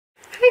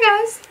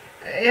guys.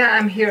 Yeah,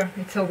 I'm here.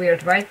 It's so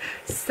weird, right?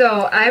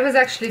 So I was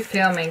actually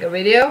filming a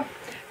video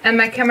and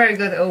my camera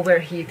got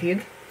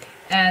overheated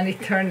and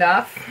it turned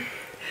off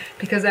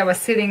because I was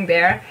sitting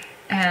there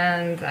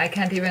and I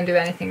can't even do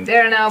anything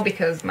there now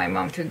because my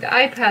mom took the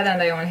iPad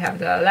and I only have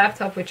the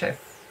laptop, which I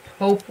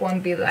hope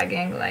won't be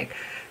lagging, like,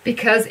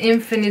 because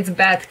Infinite's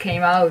bat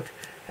came out.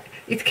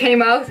 It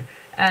came out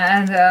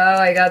and oh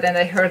my god, and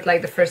I heard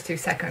like the first 2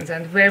 seconds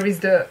and where is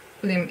the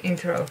Lim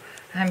intro?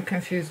 I'm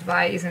confused,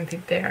 why isn't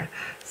it there?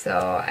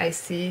 So I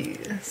see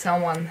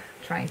someone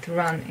trying to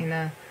run in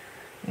a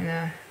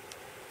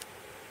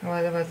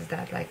what was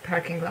that, like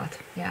parking lot?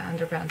 Yeah,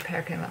 underground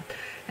parking lot.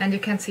 And you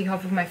can see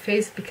half of my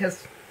face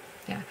because,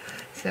 yeah,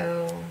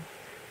 so,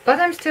 but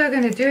I'm still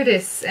gonna do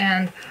this,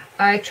 and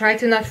I try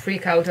to not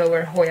freak out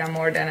over Hoya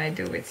more than I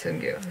do with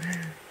Sunggyu.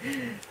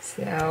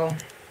 So,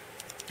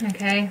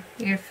 okay,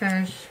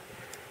 earphones,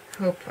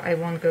 hope I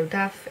won't go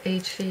deaf,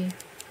 HE,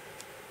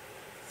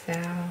 so,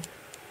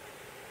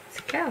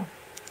 let's go.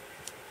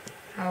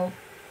 How,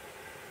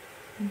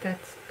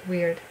 that's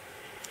weird.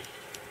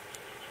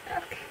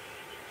 Okay.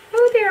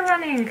 Oh, they're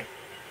running!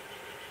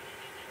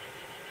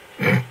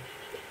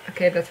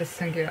 Okay, that was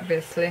Sunggyu,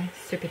 obviously.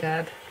 Stupid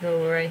ad,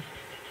 go away.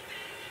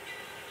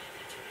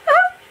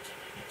 Ah!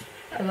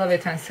 I love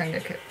it when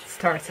Sunggyu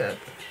starts it.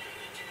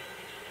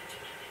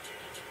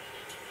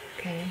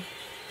 Okay.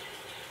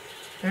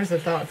 There's a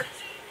dog.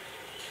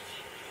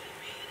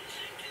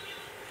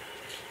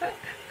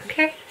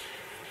 Okay.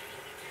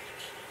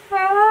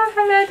 Oh,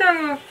 hello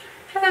Dongwoo.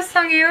 Hello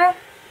Sunggyu.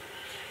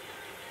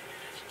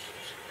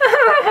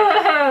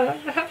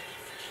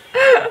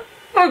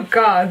 Oh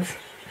god.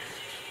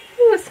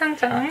 Ooh,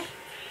 Sangchang.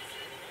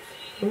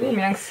 Ooh,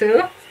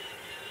 Myungsu.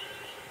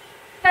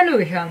 And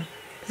Uhyun.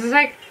 This is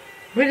like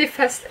really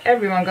fast,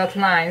 everyone got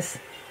lines.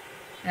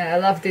 And I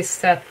love this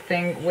set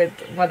thing with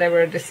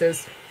whatever this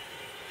is.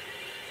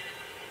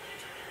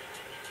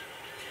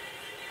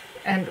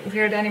 And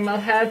weird animal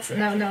heads.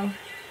 No, no.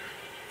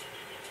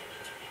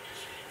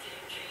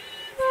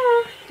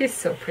 Oh, he's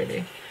so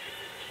pretty.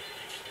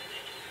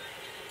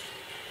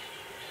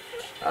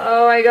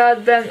 Oh my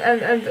god, then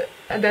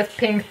and that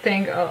pink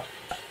thing. Oh,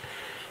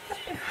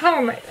 how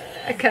am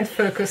I can't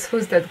focus.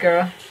 Who's that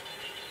girl?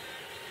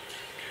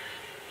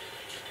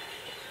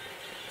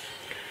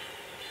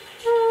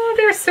 Oh,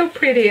 they're so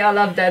pretty. I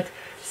love that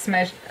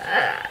smash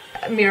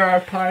mirror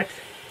part.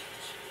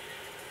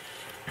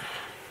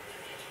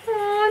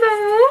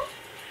 Oh,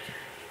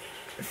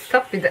 no.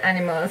 Stop with the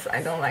animals.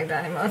 I don't like the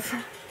animals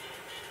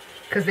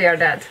because they are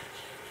dead.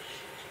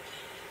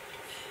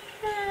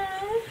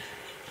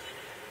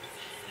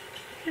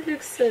 It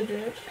looks so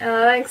good. And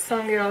I like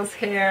Sunggyo's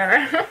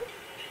hair.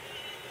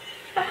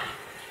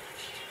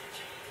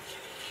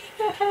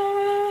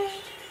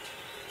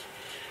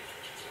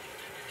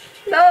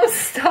 No,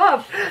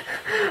 stop!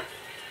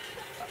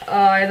 Oh,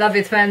 I love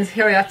it when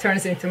Hoya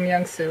turns into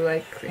Myungsu,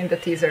 like in the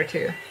teaser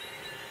too.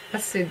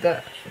 Let's see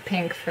the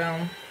pink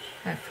film.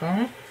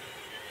 Phone?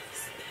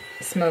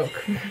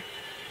 Smoke.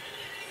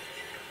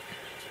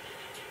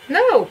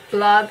 No!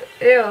 Blood!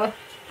 Ew!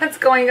 What's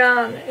going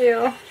on?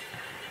 Ew!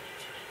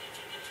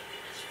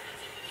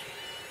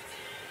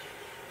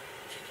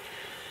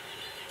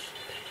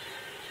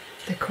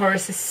 The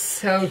chorus is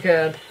so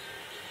good.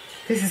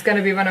 This is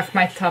gonna be one of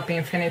my top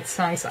Infinite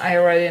songs, I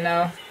already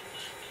know.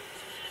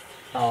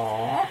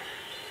 Aww.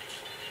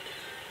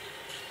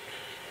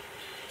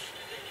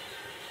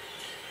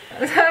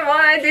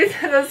 Why did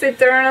this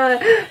eternal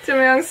to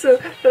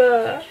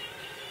Myungsu?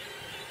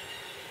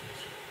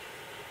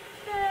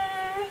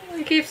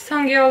 Give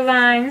Sunggyu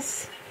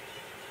lines.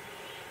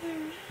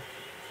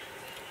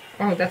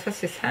 Oh, that was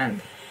his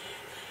hand.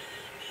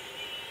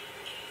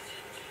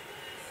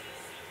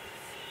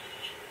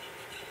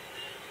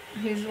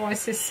 His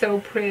voice is so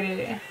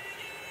pretty.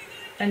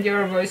 And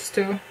your voice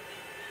too.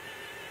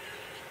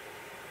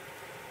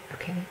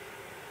 Okay.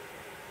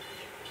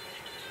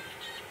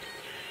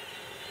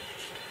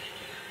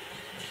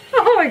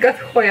 Oh my god,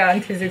 Hoya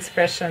and his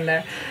expression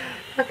there.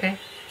 Okay.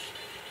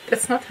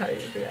 That's not how you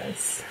do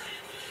that.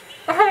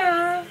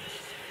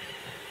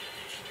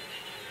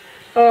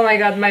 Oh my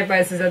god, my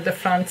voice is at the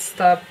front,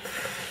 stop.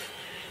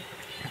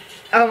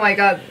 Oh my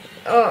god.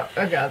 Oh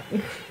god.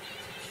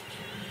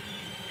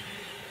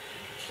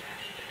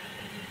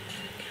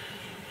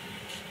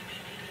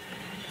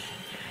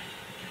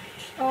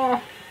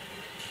 Oh,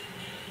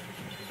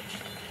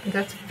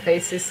 that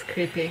place is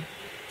creepy.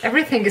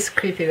 Everything is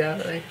creepy though.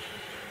 Like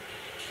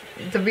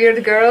the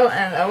weird girl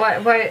and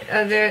why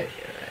there?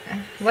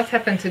 What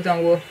happened to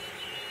Dongwoo?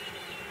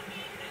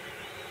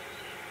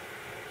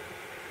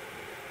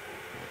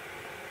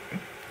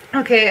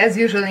 Okay, as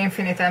usual,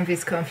 Infinite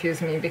MVs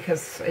confuse me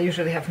because I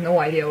usually have no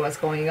idea what's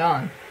going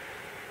on.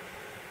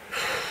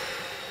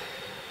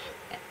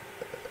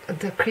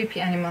 The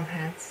creepy animal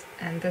heads,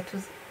 and that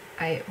was.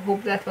 I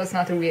hope that was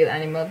not a real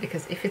animal,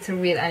 because if it's a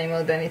real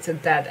animal, then it's a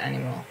dead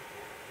animal.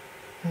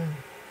 No.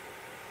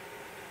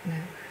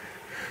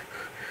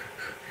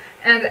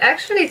 And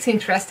actually it's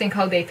interesting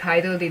how they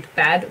titled it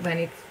Bad when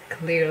it's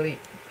clearly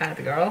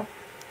Bad Girl.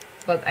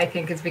 but I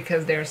think it's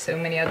because there are so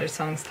many other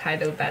songs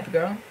titled Bad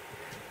Girl,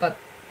 but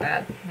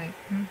bad, like,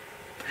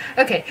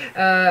 Okay,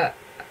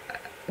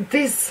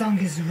 this song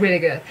is really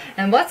good,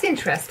 and what's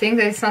interesting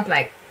that it's not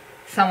like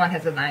someone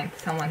has a line,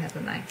 someone has a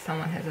line,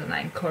 someone has a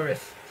line,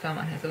 chorus,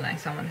 someone has a line,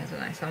 someone has a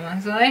line, someone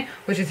has a line,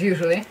 which is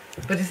usually,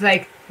 but it's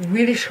like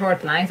really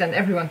short lines and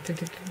everyone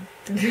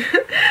and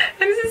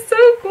this is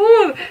so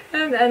cool,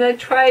 and I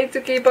tried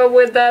to keep up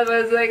with that,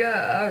 but it's like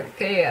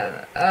okay,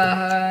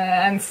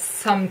 and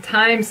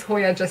sometimes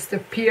Hoya just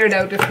appeared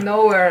out of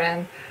nowhere,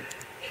 and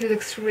he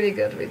looks really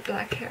good with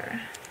black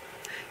hair.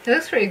 He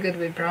looks really good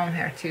with brown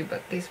hair too,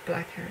 but this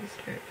black hair is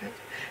very good.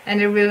 And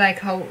I really like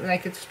how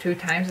like it's 2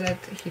 times that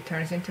he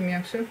turns into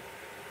Myungsu.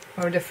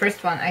 Or the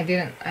first one,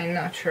 I'm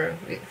not sure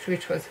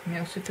which was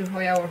Myungsu to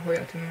Hoya or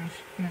Hoya to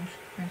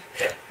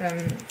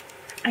Myungsu.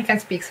 I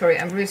can't speak, sorry,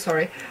 I'm really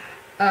sorry.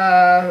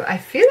 I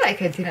feel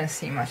like I didn't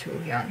see much Woo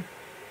Hyun.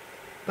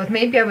 But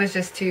maybe I was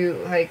just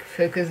too like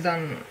focused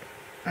on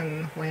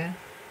Hoya.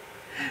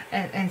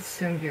 And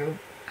Sunggyu.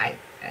 I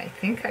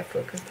think I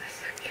focused on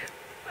Sunggyu.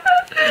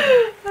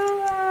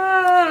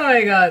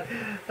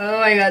 Oh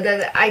my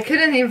god, I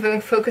couldn't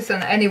even focus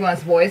on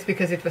anyone's voice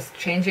because it was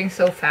changing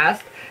so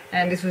fast,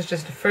 and this was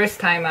just the first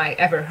time I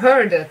ever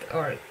heard it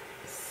or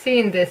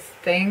seen this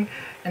thing.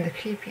 And the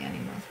creepy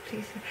animals,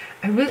 please.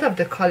 I really love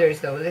the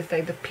colors though. It's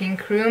like the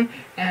pink room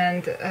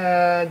and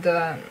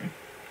the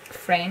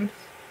frames.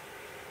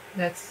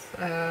 That's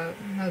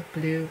not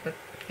blue, but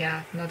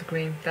yeah, not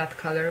green, that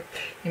color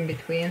in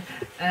between.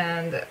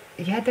 And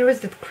yeah, there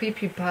was that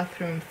creepy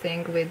bathroom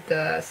thing with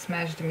the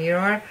smashed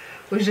mirror,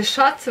 which the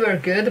shots were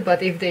good,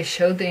 but if they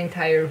showed the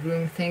entire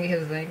room thing, it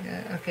was like,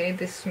 okay,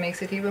 this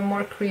makes it even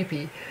more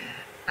creepy.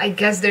 I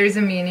guess there is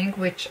a meaning,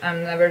 which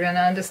I'm never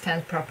gonna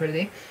understand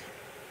properly.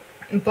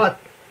 But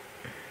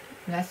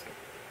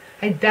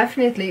I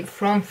definitely,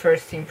 from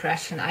first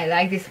impression, I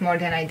like this more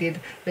than I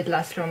did with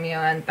Last Romeo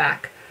and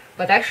Back.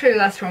 But actually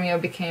Last Romeo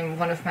became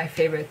one of my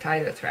favorite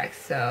title tracks,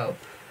 so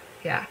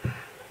yeah.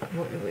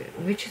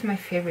 Which is my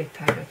favorite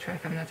title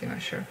track? I'm not even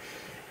sure.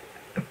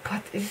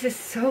 But this is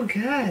so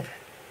good.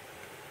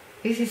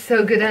 This is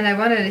so good, and I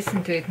want to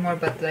listen to it more,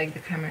 but like the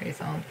camera is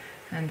on,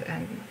 and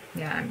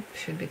yeah, I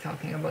should be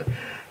talking about.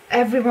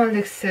 Everyone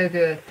looks so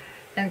good,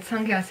 and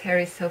Sunggyu's hair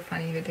is so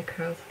funny with the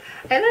curls.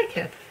 I like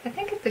it. I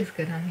think it looks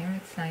good on him.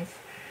 It's nice.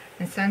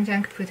 And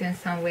Sungjung put in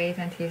some weight,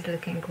 and he's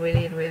looking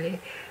really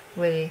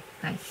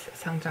nice.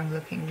 Sungjung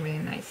looking really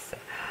nice.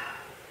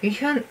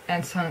 Yuhyun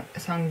and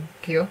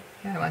Sunggyu,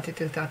 yeah, I wanted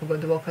to talk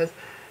about the vocals.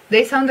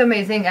 They sound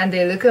amazing and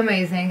they look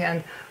amazing,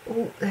 and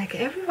ooh, like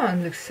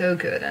everyone looks so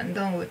good. And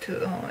Dongwoo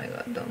too, oh my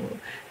god, Dongwoo.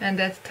 And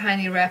that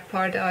tiny rap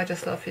part, oh, I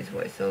just love his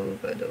voice, so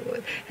good, oh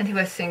good. And he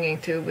was singing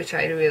too, which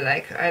I really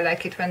like. I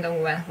like it when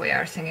Dongwoo and Hoya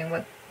are singing,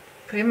 what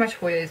pretty much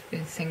Hoya has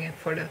been singing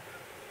for the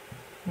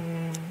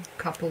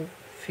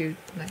few,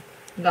 like,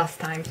 last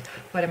times.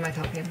 What am I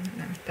talking?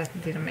 No, that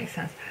didn't make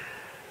sense.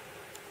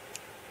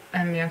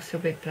 And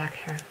Myungsu with black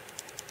hair.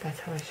 That's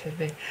how it should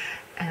be.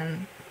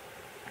 And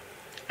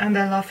I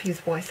love his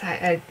voice.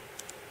 I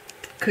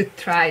could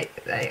try,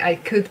 I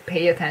could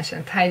pay attention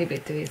a tiny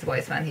bit to his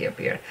voice when he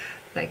appeared.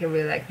 Like I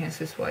really like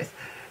Myungsu's voice.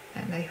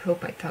 And I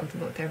hope I talked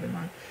about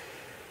everyone.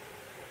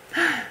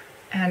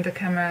 And the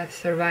camera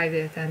survived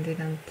it and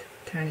didn't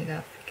turn it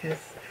off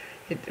because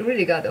it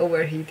really got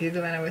overheated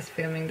when I was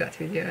filming that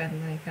video,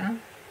 and like, huh?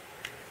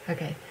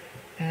 Okay.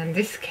 And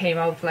this came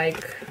out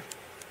like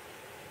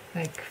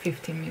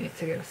 15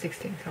 minutes ago,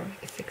 16, sorry,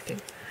 it's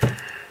 16.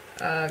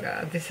 Oh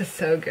god, this is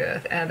so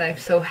good, and I'm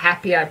so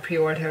happy I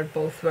pre-ordered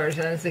both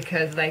versions,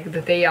 because like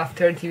the day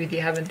after DVD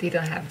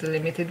didn't have the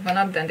limited one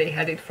up, then they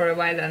had it for a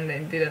while and they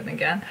did it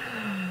again.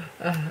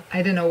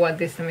 I don't know what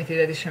this limited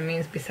edition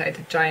means besides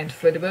a giant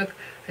food book.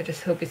 I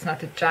just hope it's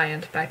not a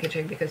giant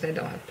packaging because I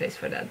don't have place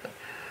for that, but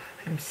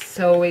I'm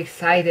so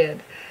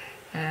excited.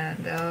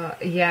 And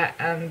yeah,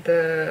 and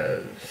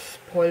the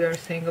spoiler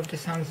thing of the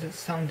songs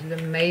sounded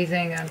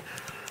amazing, and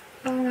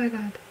oh my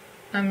god,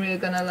 I'm really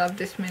gonna love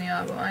this mini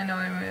album. I know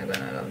I'm really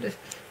gonna love this.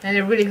 And I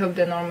really hope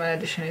the normal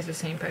edition is the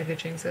same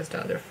packaging as the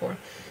other 4.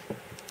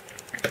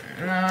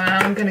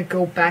 I'm gonna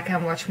go back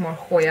and watch more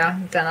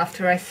Hoya. Then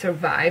after I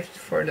survived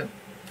for the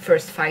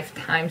first 5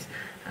 times,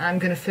 I'm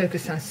gonna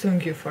focus on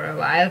Sunggyu for a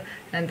while,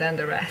 and then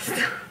the rest.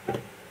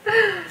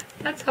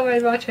 That's how I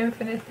watch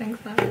Infinite things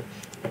now.